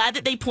 which I'm glad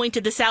that they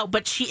pointed this out,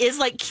 but she is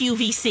like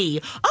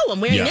QVC. Oh, I'm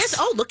wearing this.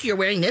 Oh, look, you're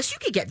wearing this. You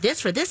could get this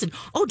for this, and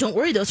oh, don't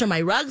worry, those are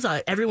my rugs.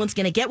 Everyone's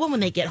gonna get one when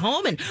they get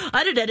home, and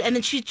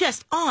then she's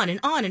just on and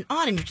on and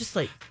on, and you're just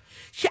like,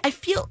 I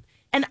feel,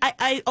 and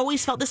I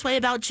always felt this way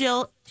about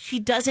Jill.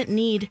 She doesn't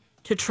need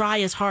to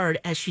try as hard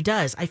as she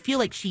does. I feel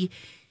like she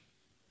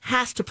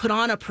has to put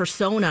on a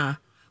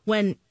persona.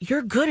 When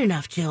you're good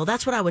enough, Jill,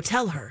 that's what I would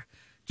tell her.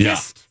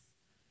 Just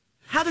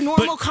have a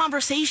normal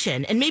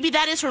conversation. And maybe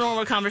that is her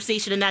normal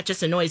conversation, and that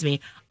just annoys me.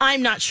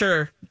 I'm not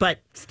sure, but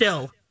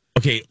still.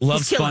 Okay,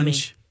 Love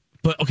Sponge.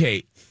 But,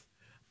 okay,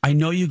 I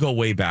know you go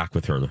way back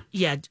with her.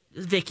 Yeah,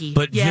 Vicky.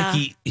 But,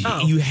 Vicky,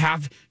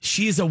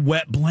 she is a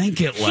wet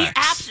blanket,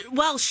 Lex.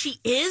 She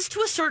is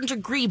to a certain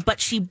degree, but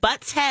she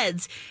butts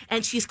heads,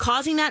 and she's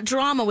causing that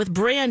drama with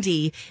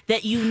Brandy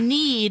that you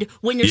need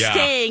when you're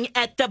staying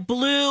at the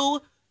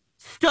Bluestone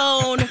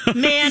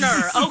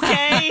Manor,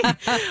 okay?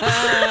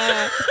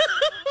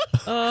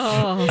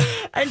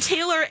 And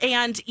Taylor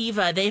and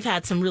Eva, they've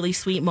had some really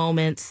sweet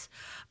moments.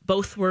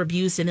 Both were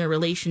abused in their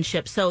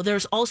relationship. So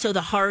there's also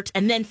the heart.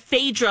 And then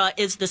Phaedra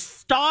is the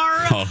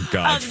star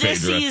of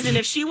this season.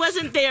 If she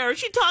wasn't there,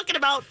 she's talking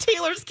about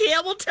Taylor's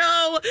camel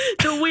toe,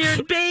 the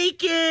weird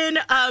bacon.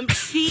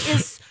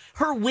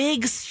 Her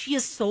wigs, she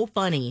is so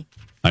funny.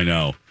 I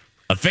know.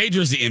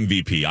 Phaedra's the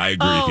MVP. I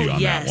agree with you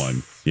on that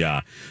one.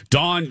 Yeah.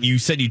 Dawn, you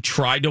said you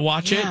tried to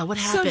watch it? Yeah, what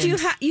happened? So do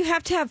you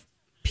have to have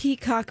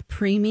Peacock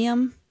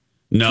Premium?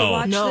 No. To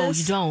watch this?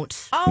 You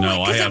don't. Oh,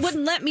 because it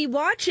wouldn't let me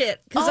watch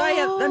it. Because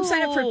I'm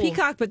signed up for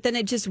Peacock, but then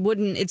it just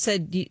wouldn't. It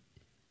said...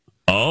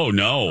 Oh,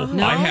 no.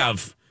 No?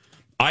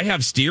 I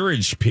have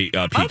steerage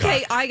Peacock.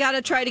 Okay, I got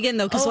to try it again,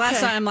 though, because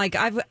last time I'm like,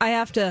 I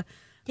have to...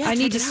 I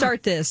need to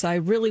start this. I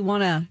really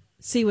want to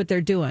see what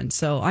they're doing.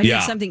 So I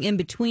need something in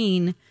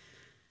between,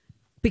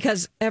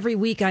 because every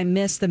week I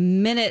miss the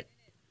minute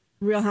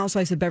Real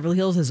Housewives of Beverly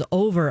Hills is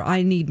over.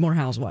 I need more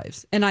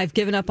Housewives. And I've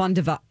given up on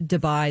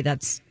Dubai.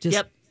 That's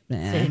just...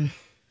 Same.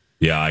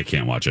 Yeah, I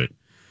can't watch it.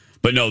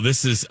 But no,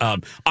 this is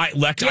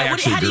Lex. I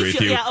actually agree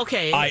with you. Yeah,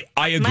 okay.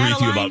 I agree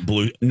with you about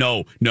Blue.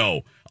 No.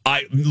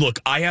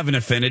 I have an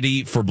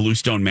affinity for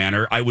Bluestone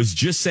Manor. I was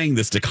just saying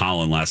this to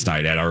Colin last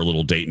night at our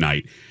little date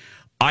night.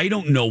 I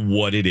don't know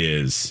what it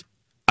is.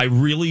 I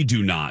really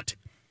do not.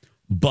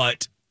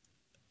 But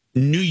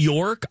New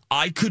York,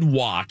 I could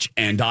watch,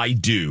 and I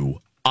do.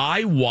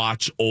 I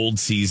watch old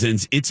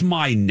seasons. It's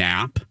my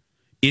nap.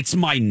 It's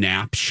my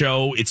nap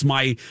show. It's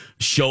my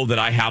show that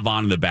I have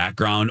on in the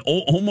background,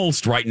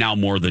 almost right now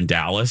more than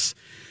Dallas.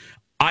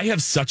 I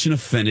have such an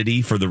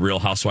affinity for the Real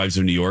Housewives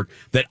of New York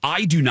that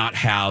I do not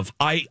have.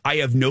 I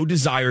have no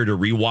desire to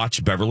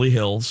rewatch Beverly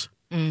Hills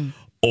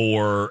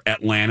or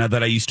Atlanta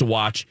that I used to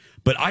watch,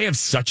 but I have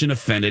such an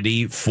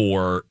affinity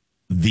for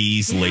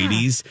these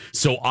ladies.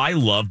 So I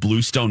love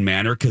Bluestone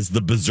Manor because the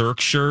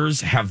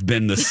Berkshires have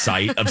been the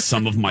site of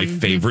some of my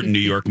favorite New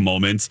York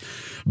moments.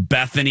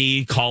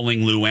 Bethany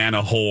calling Luann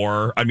a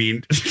whore. I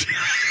mean,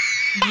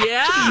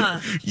 yeah,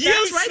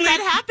 that's right.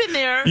 That happened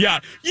there. Yeah,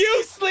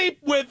 you sleep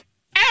with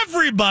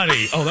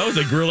everybody. Oh, that was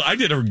a girl. I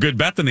did a good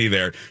Bethany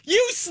there.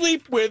 You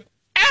sleep with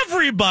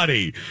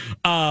everybody.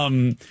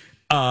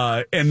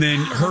 And then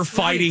her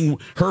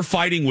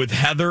fighting with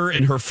Heather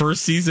in her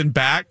first season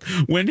back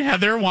when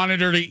Heather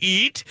wanted her to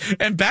eat.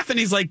 And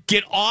Bethany's like,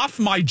 get off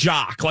my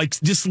jock. Like,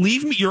 just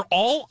leave me. You're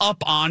all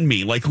up on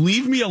me. Like,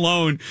 leave me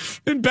alone.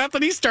 And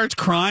Bethany starts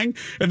crying.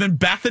 And then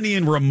Bethany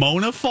and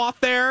Ramona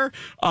fought there,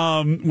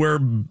 where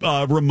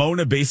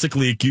Ramona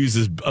basically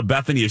accuses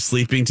Bethany of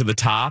sleeping to the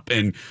top.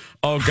 And,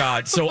 oh,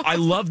 God. So I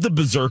love the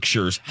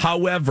Berkshires.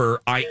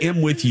 However, I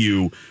am with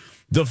you.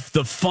 The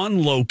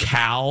fun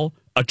locale,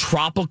 a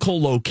tropical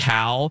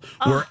locale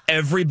where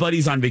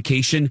everybody's on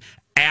vacation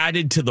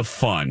added to the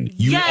fun.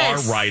 You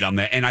are right on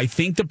that. And I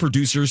think the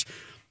producers,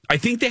 I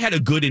think they had a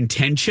good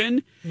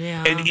intention.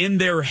 Yeah. And in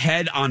their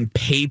head on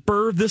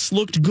paper, this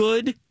looked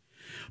good.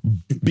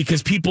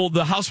 Because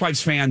the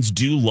Housewives fans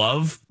do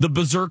love the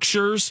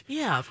Berkshires.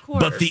 Yeah, of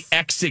course. But the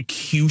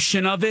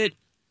execution of it,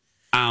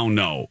 I don't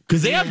know.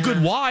 Because they have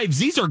good wives.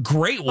 These are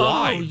great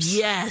wives. Oh,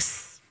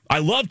 yes. I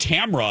love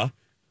Tamra.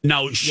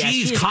 Now,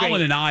 she's Colin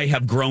great. And I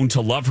have grown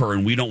to love her,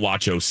 and we don't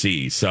watch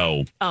OC.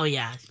 So, oh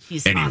yeah,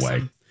 she's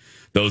anyway.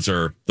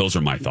 Awesome. Those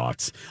are my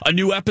thoughts. A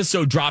new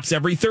episode drops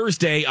every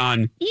Thursday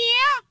on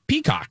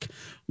Peacock.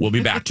 We'll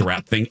be back to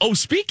wrap things. Oh,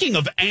 speaking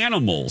of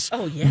animals,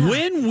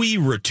 when we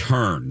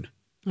return,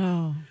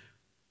 I'm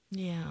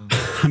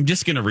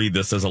just going to read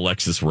this as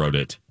Alexis wrote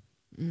it.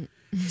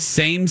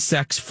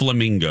 Same-sex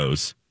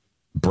flamingos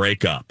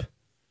break up.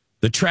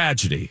 The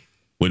tragedy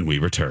when we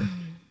return.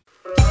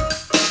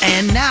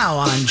 And now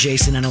on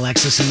Jason and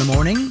Alexis in the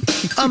Morning,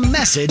 a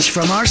message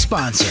from our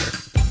sponsor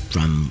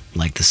from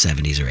like the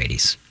 70s or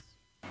 80s.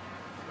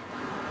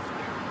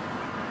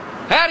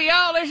 Howdy,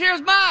 y'all. This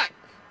here's Mike.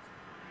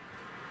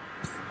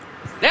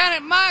 Down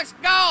at Mike's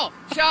Golf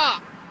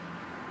Shop,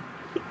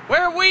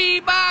 where we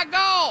buy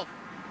golf.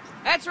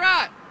 That's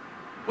right.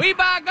 We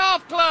buy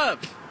golf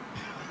clubs.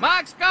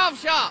 Mike's Golf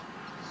Shop.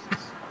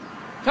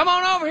 Come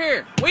on over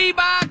here. We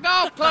buy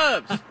golf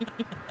clubs.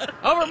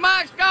 Over at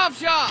Mike's Golf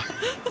Shop.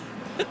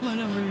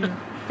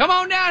 Come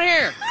on down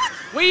here.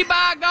 We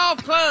buy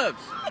golf clubs.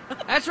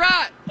 That's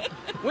right.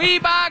 We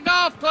buy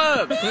golf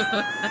clubs.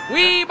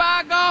 We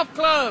buy golf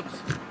clubs.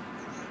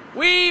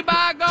 We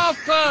buy golf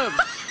clubs.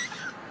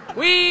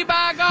 We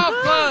buy golf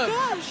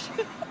clubs.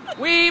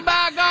 We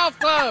buy golf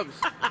clubs.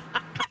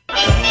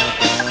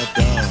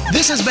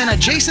 This has been a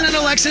Jason and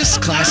Alexis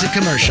classic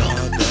commercial.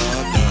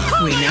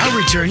 We now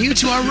return you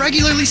to our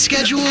regularly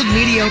scheduled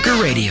mediocre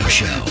radio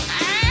show.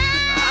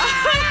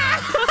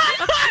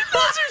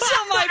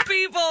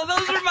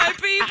 Those are my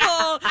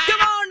people.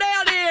 Come on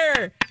down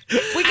here.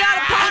 We got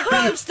a pot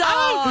roast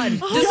on.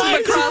 This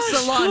is across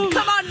the lawn.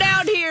 Come on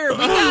down here. We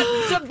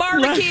got some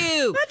barbecue.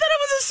 I thought it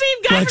was the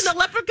same guy from the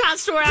Leprechaun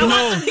store.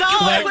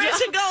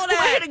 Where's it going?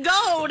 Where'd it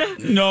go?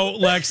 No,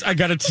 Lex, I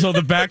got to tell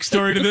the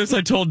backstory to this.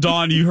 I told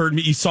Dawn,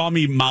 you saw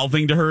me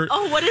mouthing to her.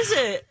 Oh, what is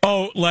it?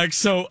 Oh, Lex,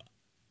 so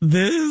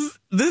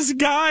this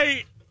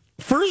guy,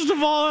 first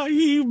of all,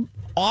 he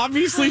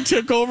obviously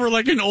took over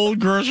like an old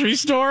grocery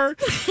store.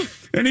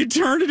 And he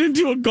turned it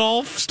into a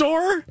golf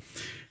store.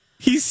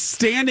 He's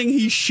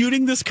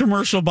shooting this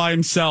commercial by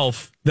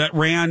himself that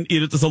ran.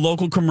 It's a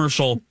local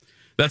commercial.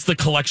 That's the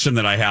collection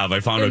that I have.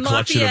 I found a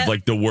collection of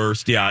like the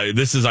worst. Yeah,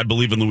 this is, I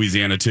believe, in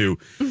Louisiana too.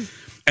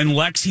 And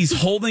Lex, he's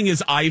holding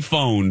his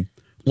iPhone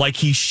like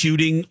he's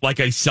shooting like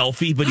a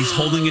selfie, but he's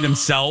holding it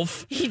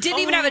himself. He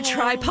didn't even have a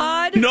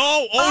tripod?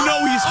 No.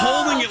 No, he's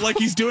holding it like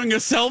he's doing a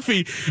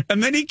selfie.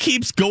 And then he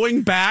keeps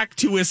going back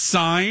to his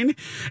sign,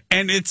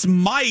 and it's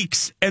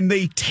Mike's, and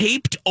they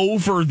taped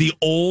over the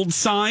old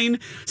sign.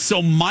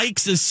 So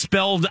Mike's is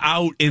spelled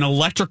out in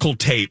electrical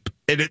tape,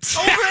 and it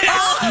says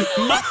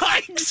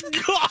Mike's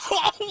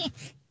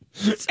Golf.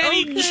 And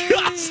he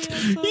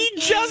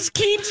just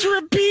keeps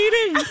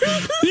repeating.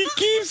 He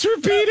keeps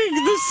repeating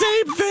the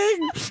same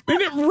thing,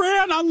 and it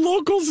ran on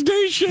local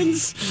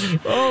stations.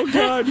 Oh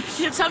God,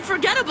 it's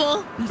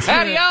unforgettable.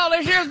 Howdy, y'all.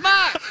 This here's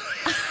Mike.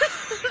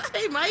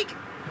 Hey, Mike.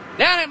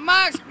 Down at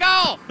Mike's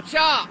Golf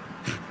Shop,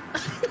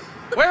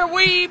 Where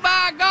we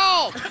buy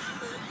golf.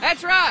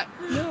 That's right.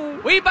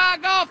 We buy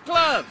golf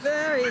clubs.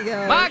 There you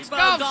go. Mike's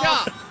Golf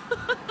Shop.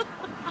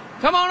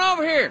 Come on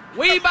over here.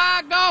 We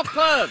buy golf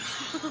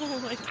clubs.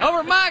 Over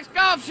at Mike's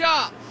Golf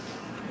Shop.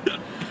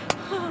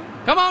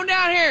 Come on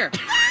down here.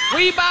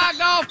 We buy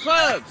golf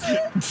clubs.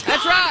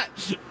 That's right.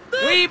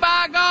 We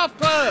buy golf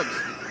clubs.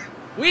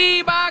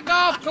 We buy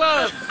golf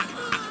clubs.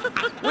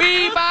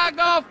 We buy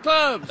golf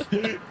clubs.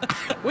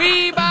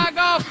 We buy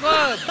golf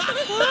clubs.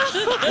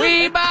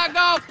 We buy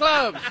golf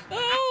clubs.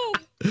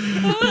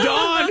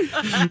 Dawn,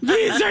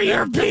 these are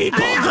your people,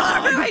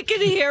 Dawn. I can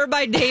hear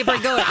my neighbor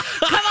going,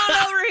 come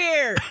on over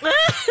here.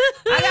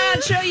 I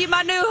gotta show you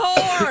my new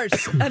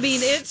horse. I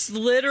mean, it's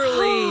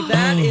literally,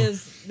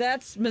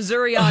 that's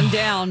Missouri on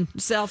down,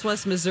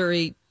 Southwest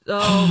Missouri.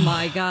 Oh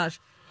my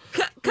gosh.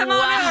 Come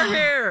on over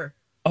here.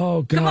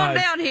 Oh, God. Come on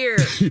down here.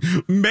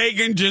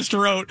 Megan just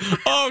wrote,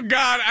 oh,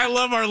 God, I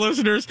love our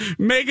listeners.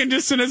 Megan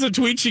just sent us a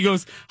tweet. She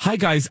goes, hi,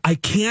 guys, I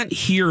can't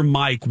hear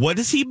Mike. What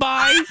does he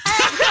buy?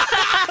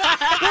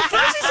 Well,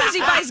 first he says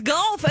he buys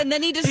golf, and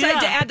then he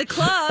decided to add the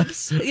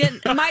clubs.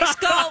 Mike's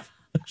Golf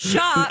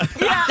Shop.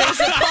 Yeah. There's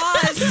a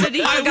pause, and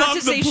he forgot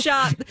to say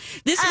shop.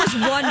 This was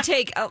one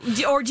take.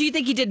 Or do you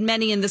think he did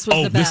many, and this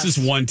was the best? This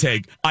is one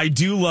take. I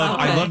do love,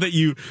 I love that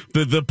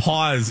the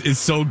pause is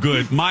so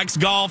good. Mike's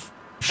Golf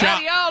Shop.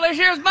 Howdy, y'all. This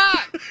here's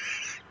Mike.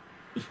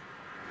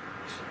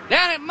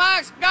 Down at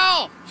Mike's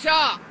Golf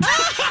Shop.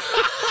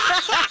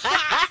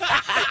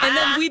 And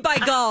then we buy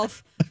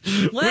golf.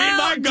 Well, we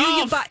buy golf. Do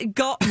you buy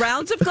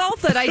rounds of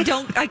golf that I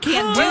can't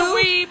do?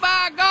 We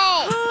buy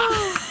golf.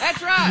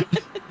 That's right.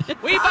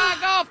 We buy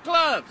golf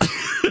clubs.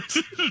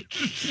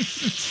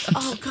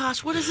 Oh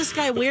gosh, what is this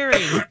guy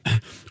wearing?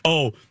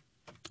 Oh,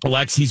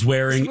 Lex, he's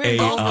wearing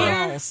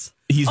a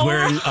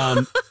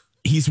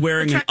he's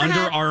wearing an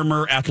Under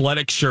Armour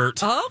athletic shirt.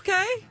 Oh,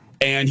 okay.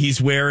 And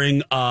he's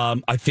wearing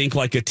I think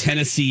like a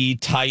Tennessee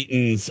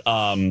Titans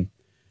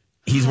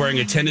he's wearing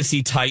a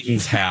Tennessee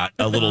Titans hat,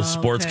 a little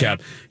sports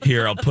cap.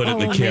 Here, I'll put it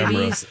in the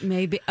camera.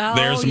 Maybe. Oh,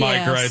 there's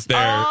Mike right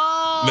there.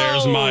 Oh.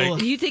 There's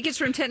Mike. You think it's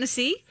from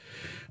Tennessee?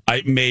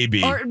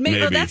 Maybe. Or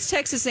maybe. Oh, that's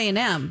Texas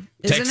A&M.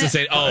 Texas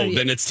A&M. Oh,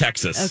 then it's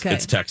Texas. Okay.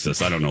 It's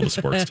Texas. I don't know the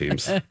sports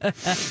teams.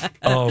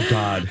 Oh,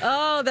 God.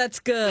 Oh, that's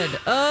good.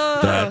 Oh,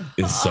 that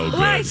is so good.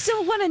 Well, I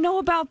still want to know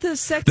about the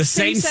same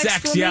sex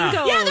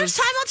flamingos. Yeah, there's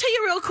time. I'll tell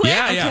you real quick.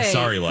 Yeah. Okay.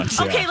 Sorry, Lex.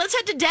 Okay, let's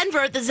head to Denver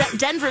at the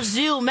Denver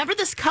Zoo. Remember,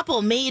 this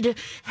couple made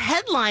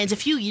headlines a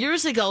few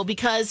years ago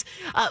because,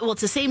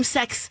 it's a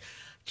same-sex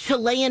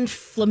Chilean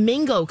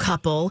flamingo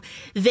couple.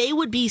 They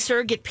would be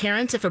surrogate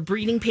parents if a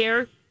breeding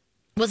pair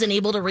wasn't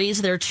able to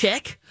raise their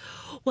chick.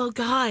 Well,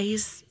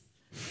 guys,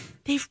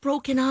 they've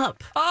broken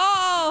up.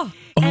 Oh!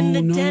 And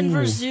the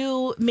Denver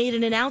Zoo made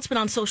an announcement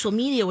on social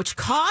media, which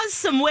caused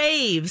some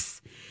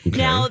waves. Okay.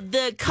 Now,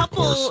 the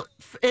couple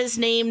is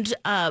named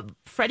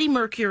Freddie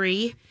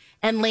Mercury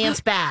and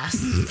Lance Bass.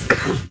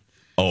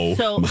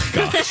 Oh, my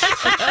gosh.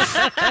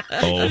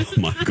 Oh,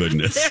 my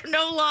goodness. They're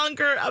no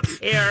longer a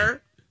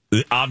pair.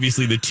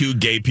 Obviously, the two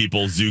gay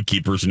people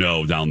zookeepers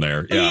know down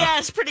there. Yeah.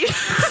 Yes, pretty much.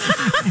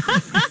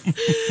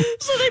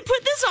 So they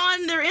put this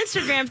on their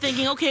Instagram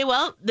thinking, okay,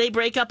 well, they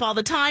break up all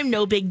the time.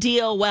 No big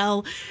deal.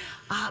 Well,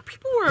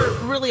 people were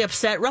really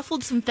upset,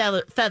 ruffled some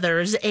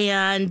feathers,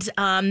 and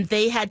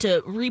they had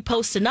to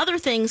repost another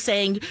thing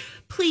saying,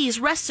 please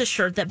rest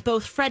assured that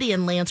both Freddie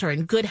and Lance are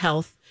in good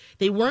health.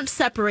 They weren't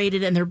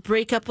separated, and their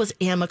breakup was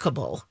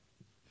amicable.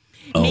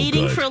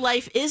 Mating for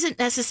life isn't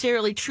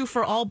necessarily true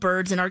for all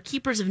birds, and our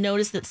keepers have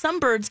noticed that some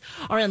birds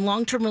are in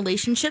long-term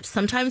relationships.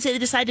 Sometimes they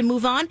decide to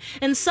move on,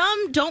 and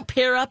some don't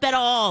pair up at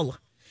all.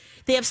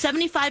 They have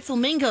 75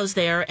 flamingos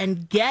there,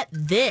 and get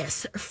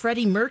this,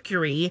 Freddie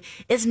Mercury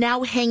is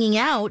now hanging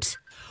out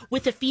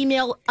with a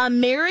female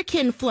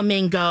American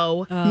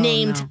flamingo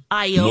named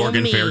Iomi.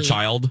 Morgan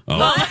Fairchild.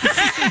 Oh.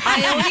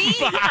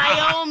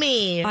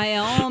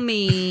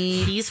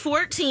 Iomi. He's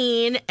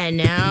 14, and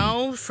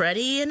now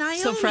Freddie and Iomi.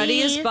 So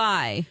Freddie is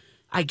bi.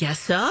 I guess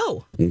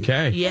so.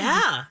 Okay.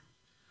 Yeah.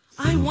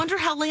 I wonder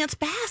how Lance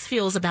Bass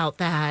feels about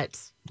that.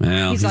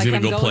 Well, he's like,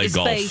 going to I'm go going play to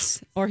golf.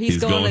 Space, or he's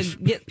going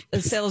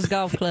to sell his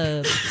golf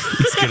club.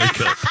 He's going to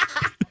go.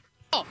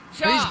 Or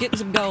he's getting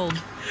some gold.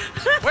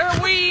 Where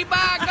we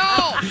buy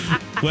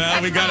golf.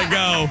 Well, we got to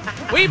go.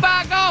 We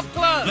buy golf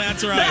clubs.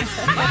 That's right.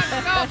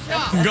 Mike's Golf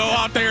Shop. Go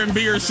out there and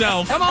be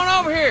yourself. Come on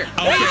over here.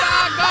 Okay. We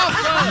buy golf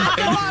clubs.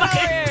 Come on over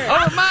here.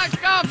 Over at Mike's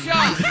Golf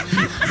Shop.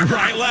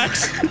 Right,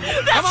 Lex?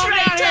 Come on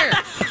down here.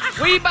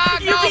 We buy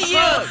golf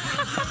clubs.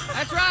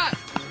 That's right.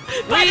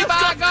 We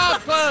buy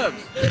golf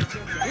clubs.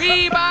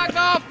 We buy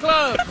golf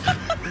clubs.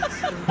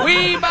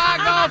 We buy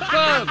golf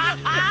clubs.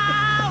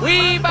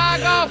 We buy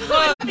golf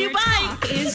clubs. You buy.